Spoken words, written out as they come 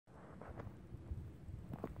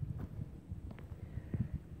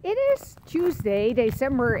It is Tuesday,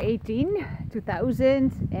 December 18,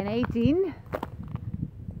 2018.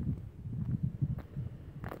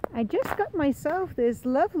 I just got myself this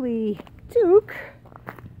lovely toque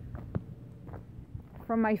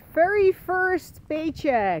from my very first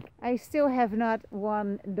paycheck. I still have not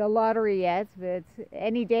won the lottery yet, but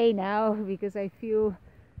any day now, because I feel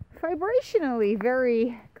vibrationally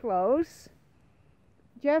very close.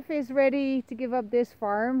 Jeff is ready to give up this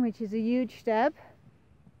farm, which is a huge step.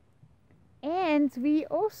 And we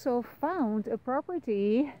also found a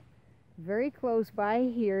property very close by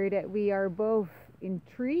here that we are both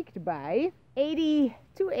intrigued by.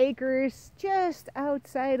 82 acres just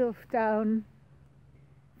outside of town,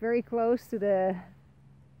 very close to the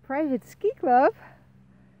private ski club.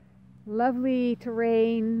 Lovely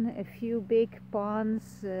terrain, a few big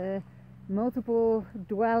ponds, multiple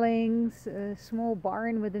dwellings, a small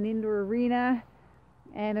barn with an indoor arena,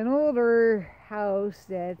 and an older house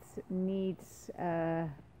that needs a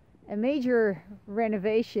major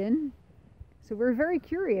renovation. So we're very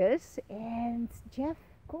curious, and Jeff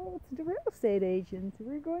called the real estate agent.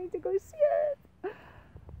 We're going to go see it.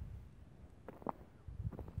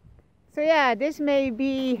 So yeah, this may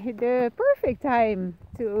be the perfect time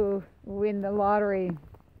to win the lottery.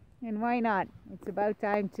 And why not? It's about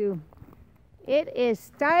time too. It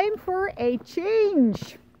is time for a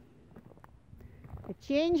change. A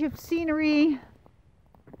change of scenery,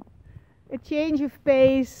 a change of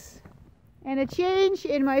pace, and a change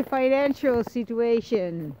in my financial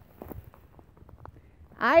situation.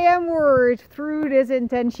 I am word through this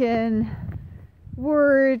intention.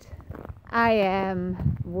 Word, I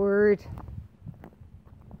am word.